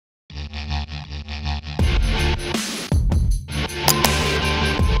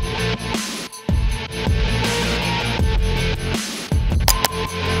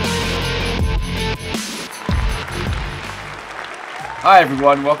Hi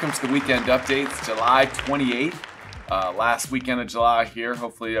everyone, welcome to the weekend updates, July 28th. Last weekend of July here.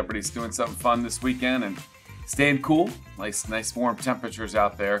 Hopefully everybody's doing something fun this weekend and staying cool. Nice warm temperatures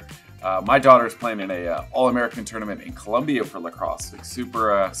out there. My daughter is playing in a All-American tournament in Columbia for lacrosse. Like,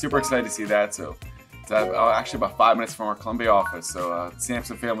 super excited to see that. So it's actually about 5 minutes from our Columbia office. So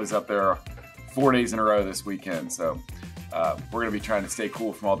Samson family's up there 4 days in a row this weekend. So we're going to be trying to stay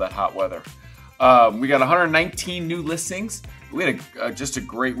cool from all that hot weather. We got 119 new listings. We had just a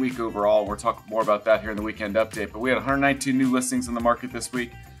great week overall. We'll talk more about that here in the weekend update. But we had 119 new listings in the market this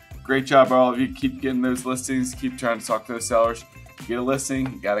week. Great job, all of you. Keep getting those listings. Keep trying to talk to those sellers. You get a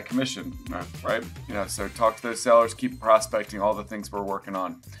listing, you got a commission, right? So talk to those sellers. Keep prospecting. All the things we're working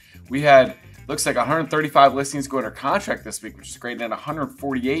on. We had looks like 135 listings go under contract this week, which is great, and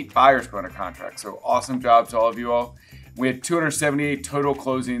 148 buyers go under contract. So awesome job to all of you all. We had 278 total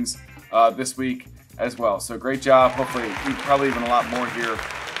closings this week as well. So great job. Hopefully, probably even a lot more here.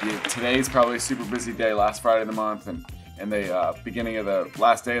 Today's probably a super busy day, last Friday of the month, and the beginning of the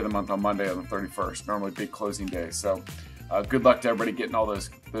last day of the month on Monday on the 31st. Normally big closing day. So good luck to everybody getting all those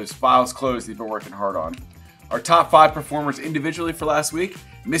files closed you've been working hard on. Our top 5 performers individually for last week.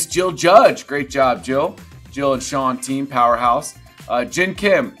 Miss Jill Judge. Great job, Jill. Jill and Sean team, powerhouse. Jin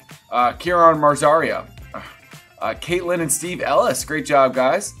Kim. Kieran Marzaria. Caitlin and Steve Ellis. Great job,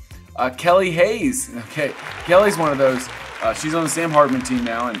 guys. Kelly Hayes. Okay, Kelly's one of those. She's on the Sam Hardman team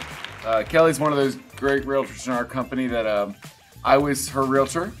now, and Kelly's one of those great realtors in our company that I was her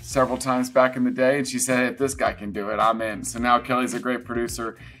realtor several times back in the day, and she said, hey, if this guy can do it, I'm in. So now Kelly's a great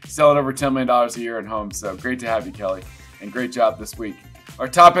producer, selling over $10 million a year in homes. So great to have you, Kelly, and great job this week. Our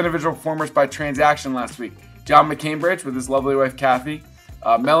top individual performers by transaction last week. John McCambridge with his lovely wife, Kathy.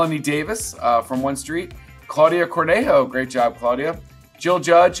 Melanie Davis from 1 Street. Claudia Cornejo. Great job, Claudia. Jill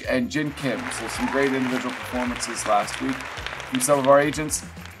Judge and Jin Kim. So some great individual performances last week from some of our agents.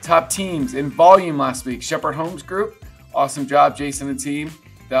 Top teams in volume last week. Shepherd Homes Group. Awesome job, Jason and team.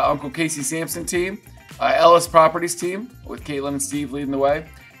 The Uncle Casey Samson team. Ellis Properties team with Caitlin and Steve leading the way.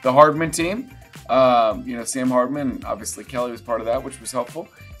 The Hardman team. Sam Hardman. Obviously, Kelly was part of that, which was helpful.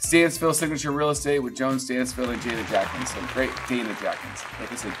 Stansfield Signature Real Estate with Joan Stansfield and Jana Jackins. So great. Dana Jackins.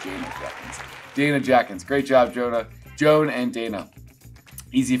 Like I said, Jana Jackins. Dana Jackins. Great job, Joan and Dana.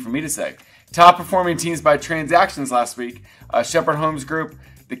 Easy for me to say. Top performing teams by transactions last week. Shepherd Homes Group,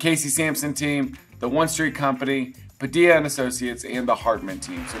 the Casey Samson team, the 1 Street Company, Padilla and Associates, and the Hardman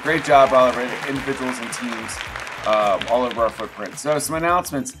team. So great job, all of our individuals and teams all over our footprint. So some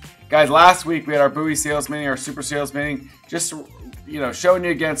announcements. Guys, last week we had our Bowie sales meeting, our super sales meeting. Just, showing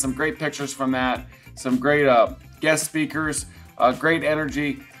you again some great pictures from that. Some great guest speakers, great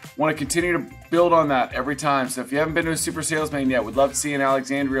energy. Want to continue to build on that every time. So if you haven't been to a super sales meeting yet, we'd love to see you in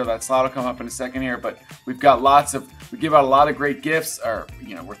Alexandria. That slot will come up in a second here, but we give out a lot of great gifts.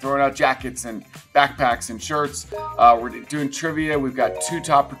 We're throwing out jackets and backpacks and shirts. We're doing trivia. We've got 2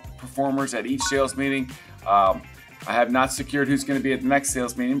 top performers at each sales meeting. I have not secured who's going to be at the next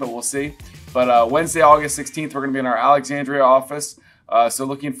sales meeting, but we'll see. But Wednesday, August 16th, we're going to be in our Alexandria office. So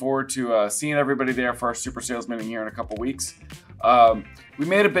looking forward to seeing everybody there for our super sales meeting here in a couple weeks. We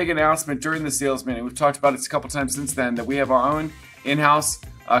made a big announcement during the sales meeting. We've talked about it a couple times since then that we have our own in-house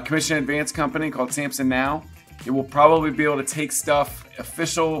commission advance company called Samson Now. It will probably be able to take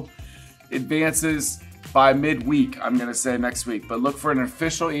official advances by midweek, I'm going to say next week. But look for an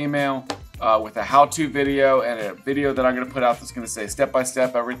official email with a how-to video and a video that I'm going to put out that's going to say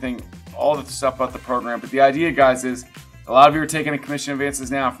step-by-step everything, all the stuff about the program. But the idea, guys, is a lot of you are taking commission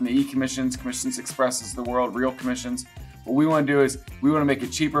advances now from the e-commissions, Commissions Expresses of the world, real commissions. What we want to do is we want to make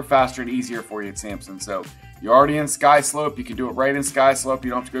it cheaper, faster, and easier for you at Samson. So you're already in SkySlope. You can do it right in SkySlope. You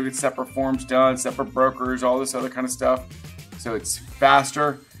don't have to go get separate forms done, separate brokers, all this other kind of stuff. So it's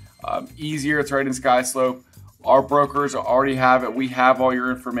faster, easier. It's right in SkySlope. Our brokers already have it. We have all your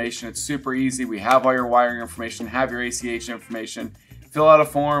information. It's super easy. We have all your wiring information, have your ACH information. Fill out a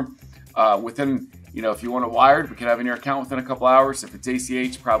form within, if you want it wired, we can have it in your account within a couple hours. If it's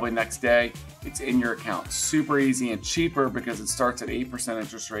ACH, probably next day. It's in your account. Super easy and cheaper because it starts at 8%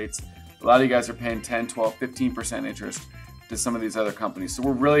 interest rates. A lot of you guys are paying 10, 12, 15% interest to some of these other companies. So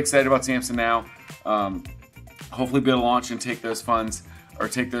we're really excited about Samson Now. Hopefully be able to launch and take those funds or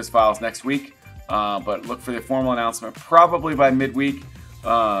take those files next week. But look for the formal announcement probably by midweek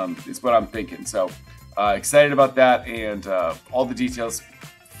is what I'm thinking. So excited about that, and all the details,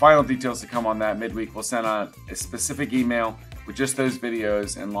 final details to come on that midweek. We'll send out a specific email with just those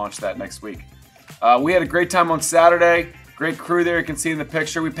videos and launch that next week. We had a great time on Saturday. Great crew there. You can see in the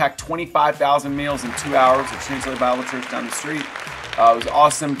picture. We packed 25,000 meals in 2 hours at Translate Bible Church down the street. It was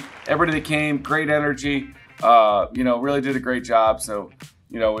awesome. Everybody that came, great energy. really did a great job. So,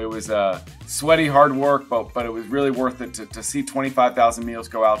 it was sweaty, hard work, but it was really worth it to see 25,000 meals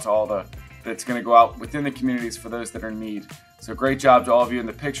go out to that's going to go out within the communities for those that are in need. So great job to all of you in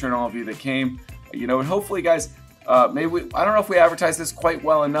the picture and all of you that came. And hopefully, guys, I don't know if we advertised this quite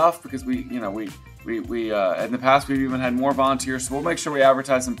well enough, because we in the past we've even had more volunteers, so we'll make sure we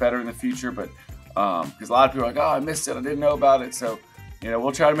advertise them better in the future. But because a lot of people are like, oh, I missed it, I didn't know about it. So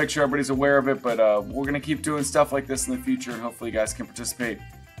we'll try to make sure everybody's aware of it. But we're gonna keep doing stuff like this in the future, and hopefully you guys can participate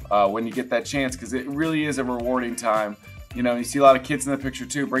when you get that chance, because it really is a rewarding time. You see a lot of kids in the picture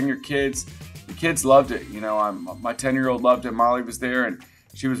too. Bring your kids. The kids loved it. My 10-year-old loved it. Molly was there, and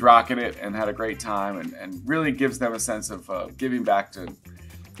she was rocking it and had a great time, and really gives them a sense of giving back to,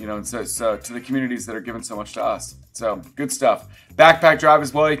 to the communities that are giving so much to us. So good stuff. Backpack drive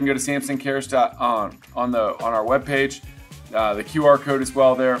as well. You can go to SamsonCares on our webpage. The QR code as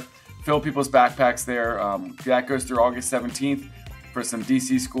well there. Fill people's backpacks there. That goes through August 17th for some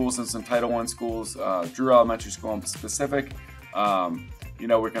DC schools and some Title I schools. Drew Elementary School in specific.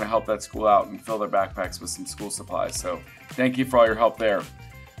 We're going to help that school out and fill their backpacks with some school supplies. So thank you for all your help there.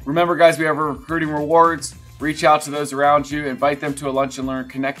 Remember, guys, we have recruiting rewards. Reach out to those around you. Invite them to a lunch and learn.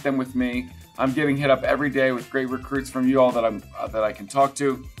 Connect them with me. I'm getting hit up every day with great recruits from you all that I can talk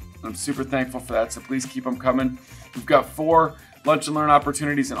to. I'm super thankful for that, so please keep them coming. We've got 4 lunch and learn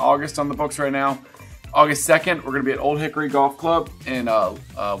opportunities in August on the books right now. August 2nd, we're going to be at Old Hickory Golf Club in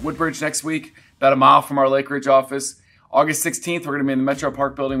Woodbridge next week, about a mile from our Lake Ridge office. August 16th, we're going to be in the Metro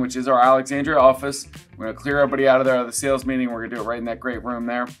Park building, which is our Alexandria office. We're going to clear everybody out of there at the sales meeting. We're going to do it right in that great room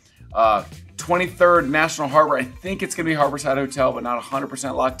there. 23rd, National Harbor. I think it's going to be Harborside Hotel, but not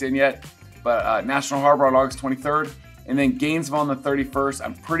 100% locked in yet. But National Harbor on August 23rd. And then Gainesville on the 31st.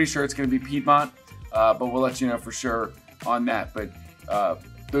 I'm pretty sure it's going to be Piedmont, but we'll let you know for sure on that. But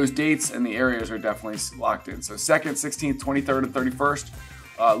those dates and the areas are definitely locked in. So 2nd, 16th, 23rd, and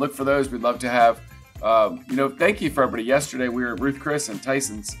 31st. Look for those. We'd love to have, thank you for everybody. Yesterday, we were at Ruth Chris and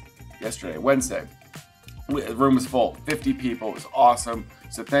Tyson's Wednesday. The room was full, 50 people. It was awesome.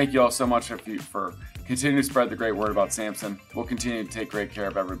 So thank you all so much for continuing to spread the great word about Samson. We'll continue to take great care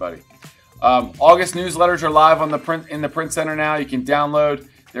of everybody. August newsletters are live in the print center now. You can download.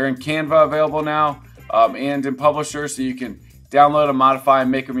 They're in Canva available now, and in Publisher, so you can download them, modify, and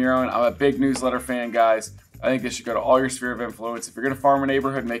make them your own. I'm a big newsletter fan, guys. I think they should go to all your sphere of influence. If you're going to farm a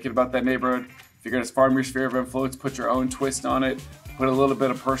neighborhood, make it about that neighborhood. If you're going to farm your sphere of influence, put your own twist on it. Put a little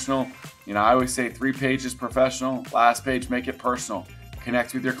bit of personal. I always say 3 pages professional, last page make it personal.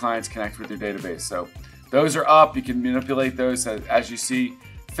 Connect with your clients, connect with your database. So those are up. You can manipulate those as you see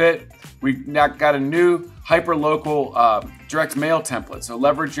fit. We now got a new hyper-local direct mail template. So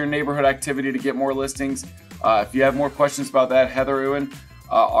leverage your neighborhood activity to get more listings. If you have more questions about that, Heather Ewan,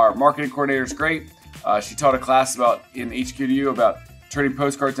 our marketing coordinator, is great. She taught a class in HQDU about turning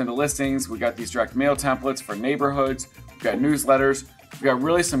postcards into listings. We got these direct mail templates for neighborhoods. We've got newsletters. We've got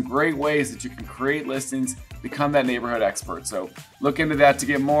really some great ways that you can create listings, become that neighborhood expert. So look into that to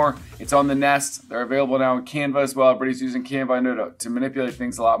get more. It's on the Nest. They're available now in Canva as well. Everybody's using Canva, I know, to manipulate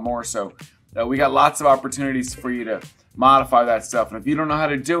things a lot more. So we got lots of opportunities for you to modify that stuff. And if you don't know how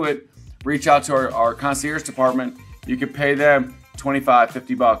to do it, reach out to our concierge department. You can pay them $25,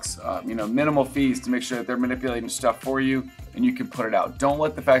 $50, minimal fees to make sure that they're manipulating stuff for you and you can put it out. Don't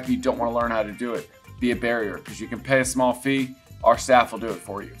let the fact that you don't want to learn how to do it be a barrier, because you can pay a small fee. Our staff will do it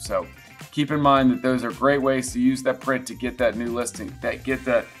for you. So keep in mind that those are great ways to use that print to get that new listing,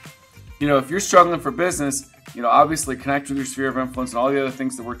 if you're struggling for business, obviously connect with your sphere of influence and all the other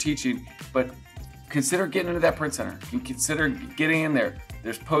things that we're teaching, but consider getting into that print center and consider getting in there.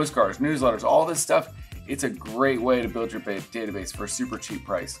 There's postcards, newsletters, all this stuff. It's a great way to build your database for a super cheap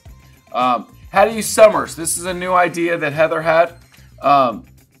price. How to use summers. This is a new idea that Heather had.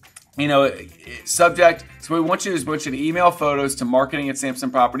 Subject. So we want you to email photos to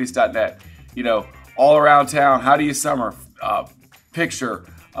marketing@samsonproperties.net. All around town. How do you summer?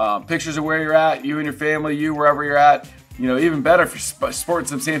 Pictures of where you're at, you and your family, you wherever you're at. Even better if you're sporting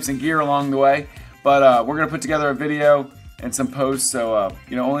some Samson gear along the way. But we're gonna put together a video and some posts, so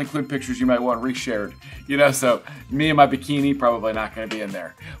only include pictures you might want reshared. So me and my bikini probably not going to be in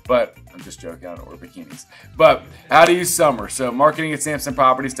there, but I'm just joking. I don't wear bikinis. But how to use summer? So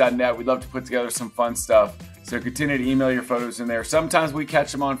marketing@samsonproperties.net. We'd love to put together some fun stuff. So continue to email your photos in there. Sometimes we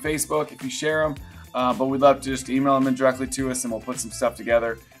catch them on Facebook if you share them, but we'd love to just email them in directly to us, and we'll put some stuff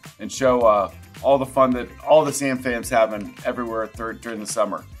together and show all the fun that all the Sam fams having everywhere during the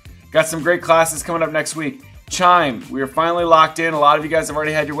summer. Got some great classes coming up next week. CHIME, we are finally locked in. A lot of you guys have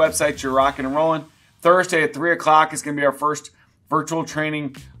already had your websites. You're rocking and rolling. Thursday at 3 o'clock is going to be our first virtual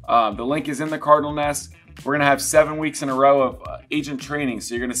training. The link is in the Cardinal Nest. we're going to have 7 weeks in a row of agent training.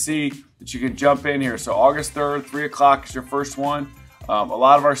 So you're going to see that you can jump in here. So August 3rd, 3 o'clock is your first one. A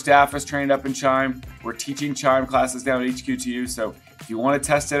lot of our staff is trained up in CHIME. We're teaching CHIME classes down at HQ2U. So if you want to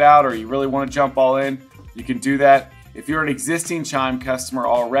test it out or you really want to jump all in, you can do that. If you're an existing CHIME customer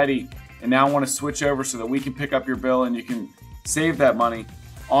already and now want to switch over so that we can pick up your bill and you can save that money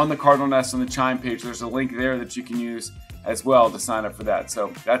on the Cardinal Nest on the CHIME page, there's a link there that you can use as well to sign up for that.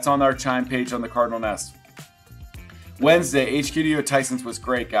 So that's on our CHIME page on the Cardinal Nest. Wednesday, HQ2U at Tyson's was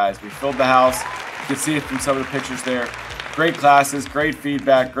great, guys. We filled the house. You can see it from some of the pictures there. Great classes, great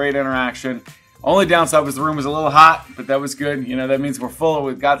feedback, great interaction. Only downside was the room was a little hot, but that was good. You know, that means we're full.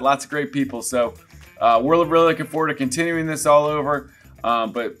 We've got lots of great people. So we're really looking forward to continuing this all over.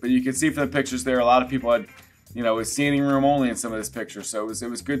 But you can see from the pictures there, a lot of people had, you know, it was standing room only in some of this picture. So it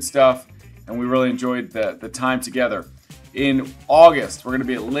was good stuff, and we really enjoyed the time together. In August, we're going to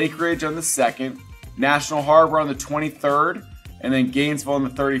be at Lake Ridge on the 2nd, National Harbor on the 23rd, and then Gainesville on the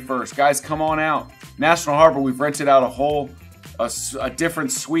 31st. Guys, come on out. National Harbor, we've rented out a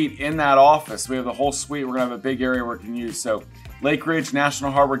different suite in that office. We have the whole suite. We're going to have a big area we can use. So Lake Ridge,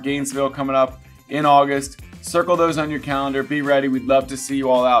 National Harbor, Gainesville coming up in August. Circle those on your calendar. Be ready. We'd love to see you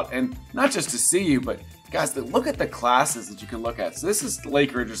all out. And not just to see you, but guys, look at the classes that you can look at. So this is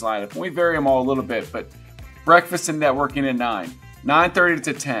Lake Ridge's lineup. We vary them all a little bit, but breakfast and networking at 9. 9:30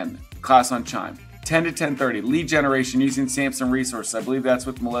 to 10, class on CHIME. 10 to 10:30, lead generation using Samson Resources. I believe that's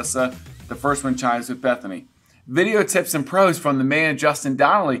with Melissa. The first one, chimes with Bethany. Video tips and pros from the man, Justin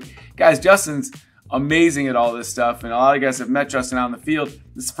Donnelly. Guys, Justin's amazing at all this stuff, and a lot of you guys have met Justin out in the field.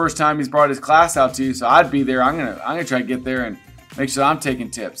 This is the first time he's brought his class out to you, so I'd be there. I'm gonna try to get there and make sure I'm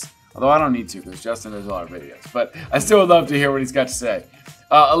taking tips. Although I don't need to, because Justin does a lot of videos. But I still would love to hear what he's got to say.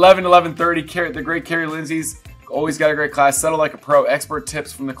 11 to 11:30, the great Carrie Lindsay's always got a great class. Settle like a pro, expert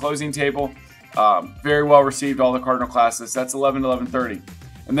tips from the closing table. Very well received, all the Cardinal classes. That's 11 to 11:30.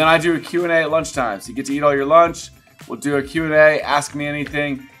 And then I do a Q&A at lunchtime. So you get to eat all your lunch. We'll do a Q&A, ask me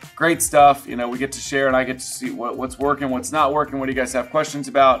anything. Great stuff. You know, we get to share and I get to see what's working, what's not working, what do you guys have questions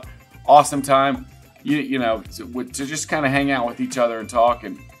about. Awesome time, you know, to just kind of hang out with each other and talk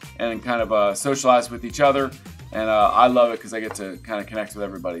and kind of socialize with each other. And I love it because I get to kind of connect with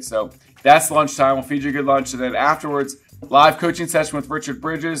everybody. So that's lunchtime. We'll feed you a good lunch. And then afterwards, live coaching session with Richard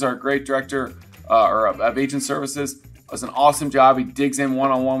Bridges, our great director of agent services. It was an awesome job. He digs in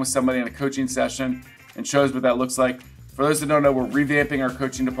one-on-one with somebody in a coaching session and shows what that looks like. For those that don't know, we're revamping our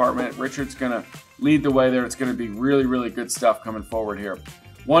coaching department. Richard's going to lead the way there. It's going to be really, really good stuff coming forward here.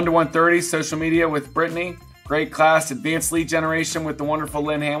 1 to 1:30, social media with Brittany. Great class. Advanced lead generation with the wonderful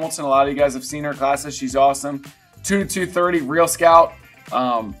Lynn Hamilton. A lot of you guys have seen her classes. She's awesome. 2 to 2:30, Real Scout.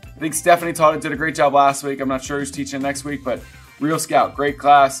 I think Stephanie did a great job last week. I'm not sure who's teaching next week, but Real Scout, great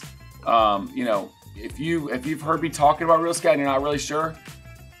class. You know, if you've heard me talking about Real Scout and you're not really sure,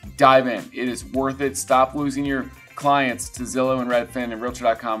 dive in. It is worth it. Stop losing your clients to Zillow and Redfin and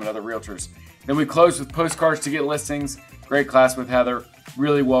Realtor.com and other realtors. Then we close with postcards to get listings. Great class with Heather.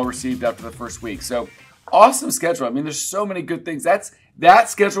 Really well received after the first week. So awesome schedule. I mean, there's so many good things. That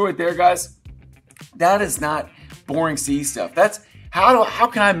schedule right there, guys. That is not boring CE stuff. That's how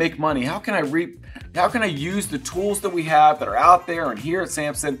can I make money? How can I use the tools that we have that are out there and here at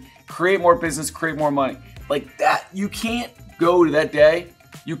Samson, create more business, create more money? Like that, you can't go to that day.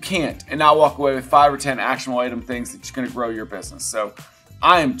 You can't and not walk away with 5 or 10 actionable item things that's going to grow your business. So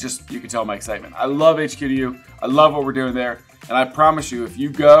I am just, you can tell my excitement. I love HQ2U. I love what we're doing there. And I promise you, if you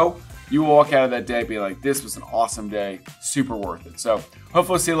go, you will walk out of that day being like, this was an awesome day, super worth it. So hopefully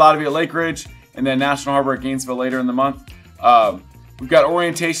we'll see a lot of you at Lake Ridge and then National Harbor at Gainesville later in the month. We've got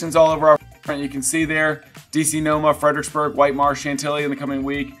orientations all over our front. You can see there, DC Noma, Fredericksburg, White Marsh, Chantilly in the coming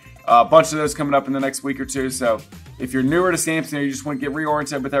week. A bunch of those coming up in the next week or two. So if you're newer to Samson or you just want to get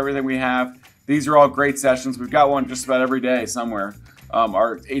reoriented with everything we have, these are all great sessions. We've got one just about every day somewhere.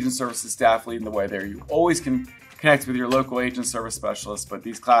 Our agent services staff leading the way there. You always can connect with your local agent service specialist, but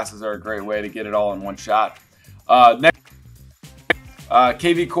these classes are a great way to get it all in one shot. Next,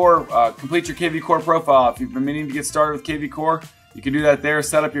 KV Core, complete your KV Core profile. If you've been meaning to get started with KV Core, you can do that there.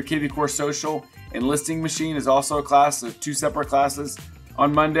 Set up your KV Core social and listing machine is also a class. So 2 separate classes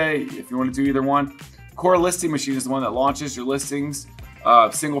on Monday if you want to do either one. Core listing machine is the one that launches your listings,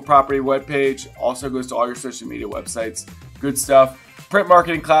 single property webpage, also goes to all your social media websites. Good stuff. Print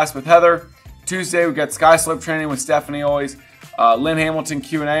marketing class with Heather. Tuesday, we've got Skyslope training with Stephanie always. Lynn Hamilton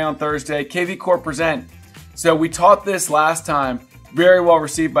Q&A on Thursday. KV Core Present. So we taught this last time. Very well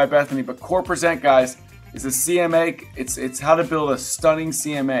received by Bethany. But Core Present, guys, is a CMA. It's how to build a stunning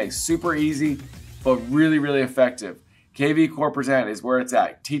CMA. Super easy, but really, really effective. KV Core Present is where it's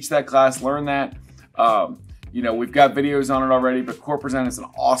at. Teach that class. Learn that. You know, we've got videos on it already, but Core Present is an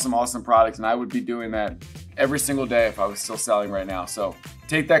awesome, awesome product, and I would be doing that every single day if I was still selling right now. So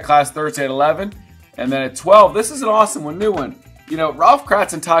take that class Thursday at 11, and then at 12, this is an awesome one, new one. You know, Ralph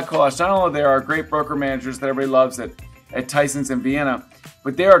Kratz and Todd Kolash, not only they are great broker managers that everybody loves at Tyson's in Vienna,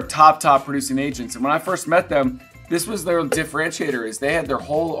 but they are top producing agents. And when I first met them, this was their differentiator, is they had their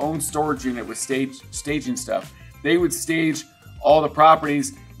whole own storage unit with staging stuff. They would stage all the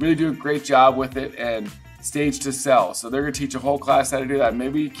properties, really do a great job with it, and stage to sell. So they're gonna teach a whole class how to do that.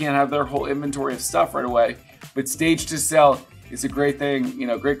 Maybe you can't have their whole inventory of stuff right away, but stage to sell is a great thing, you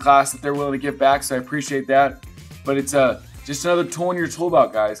know, great class that they're willing to give back, so I appreciate that. But it's just another tool in your tool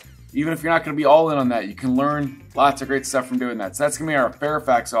belt, guys. Even if you're not gonna be all in on that, you can learn lots of great stuff from doing that. So that's gonna be our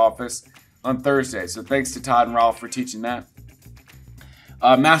Fairfax office on Thursday. So thanks to Todd and Ralph for teaching that.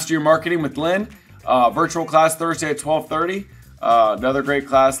 Master Your Marketing with Lynn, virtual class Thursday at 12:30. Another great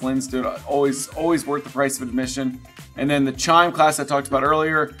class. Lynn's doing always worth the price of admission. And then the CHIME class I talked about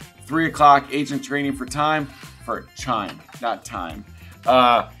earlier, 3 o'clock agent training for CHIME, not time.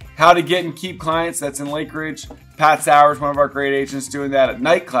 How to get and keep clients, that's in Lake Ridge. Pat Sowers, one of our great agents, doing that at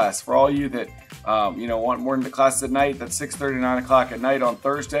night class for all you that you know, want more than the class at night. That's 6:30 to 9 o'clock at night on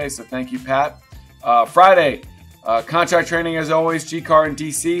Thursday, so thank you, Pat. Friday, contract training as always, GCAR and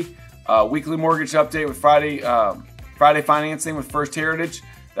DC. Weekly mortgage update with Friday financing with First Heritage.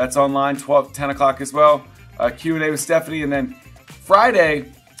 That's online, 10 o'clock as well. Q&A with Stephanie. And then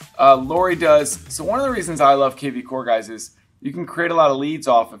Friday, Lori does. So one of the reasons I love KV Core, guys, is you can create a lot of leads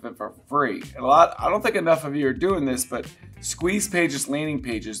off of it for free. And I don't think enough of you are doing this, but squeeze pages, landing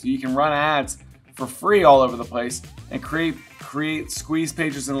pages. You can run ads for free all over the place and create squeeze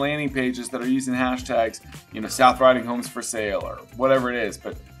pages and landing pages that are using hashtags, you know, South Riding Homes for Sale or whatever it is.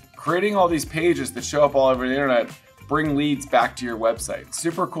 But creating all these pages that show up all over the internet bring leads back to your website.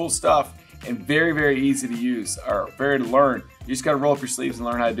 Super cool stuff and very easy to use, or very to learn. You just got to roll up your sleeves and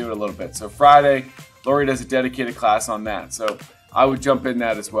learn how to do it a little bit. So Friday, Lori does a dedicated class on that. So I would jump in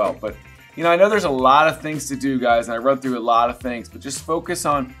that as well. But you know, I know there's a lot of things to do, guys, and I run through a lot of things, but just focus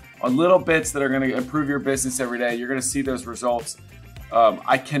on little bits that are going to improve your business every day. You're going to see those results.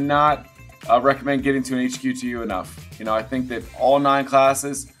 I cannot recommend getting to an HQ2U enough. You know, I think that all 9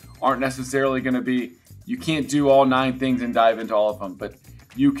 classes aren't necessarily going to be, you can't do all 9 things and dive into all of them, but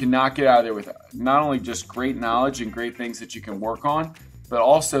you cannot get out of there with not only just great knowledge and great things that you can work on, but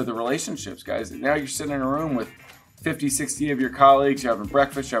also the relationships, guys. Now you're sitting in a room with 50, 60 of your colleagues, you're having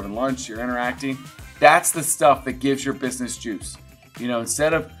breakfast, you're having lunch, you're interacting. That's the stuff that gives your business juice. You know,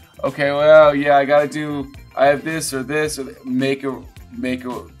 instead of, okay, well, yeah, I have this or this, or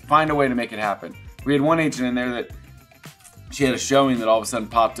find a way to make it happen. We had one agent in there that she had a showing that all of a sudden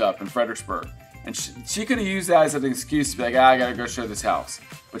popped up in Fredericksburg. And she could have used that as an excuse to be like, I gotta go show this house.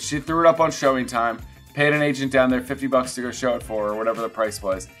 But she threw it up on showing time, paid an agent down there $50 to go show it for her, or whatever the price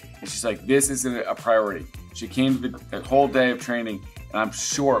was. And she's like, this isn't a priority. She came to the whole day of training, and I'm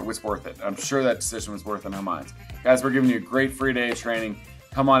sure it was worth it. I'm sure that decision was worth it in her mind. Guys, we're giving you a great free day of training.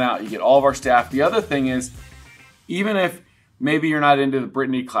 Come on out. You get all of our staff. The other thing is, even if maybe you're not into the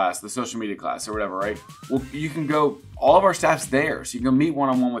Brittany class, the social media class or whatever, right? Well, you can go, all of our staff's there. So you can meet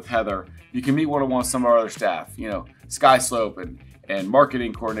one-on-one with Heather. You can meet one-on-one with some of our other staff, you know, Sky Slope and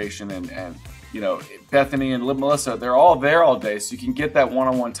marketing coordination and you know, Bethany and Melissa. They're all there all day. So you can get that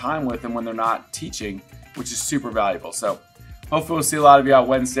one-on-one time with them when they're not teaching, which is super valuable. So hopefully we'll see a lot of you out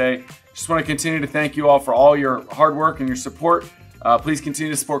Wednesday. Just want to continue to thank you all for all your hard work and your support. Please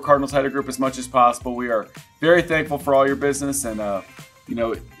continue to support Cardinal Title Group as much as possible. We are very thankful for all your business, and you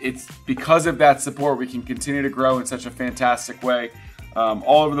know, it's because of that support we can continue to grow in such a fantastic way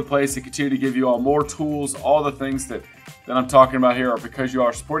all over the place, and continue to give you all more tools. All the things that I'm talking about here are because you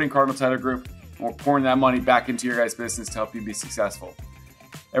are supporting Cardinal Title Group, and we're pouring that money back into your guys' business to help you be successful.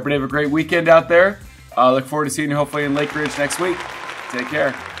 Everybody have a great weekend out there. Look forward to seeing you hopefully in Lake Ridge next week. Take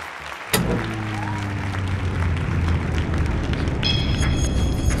care.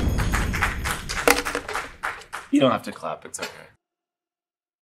 You don't have to clap, it's okay.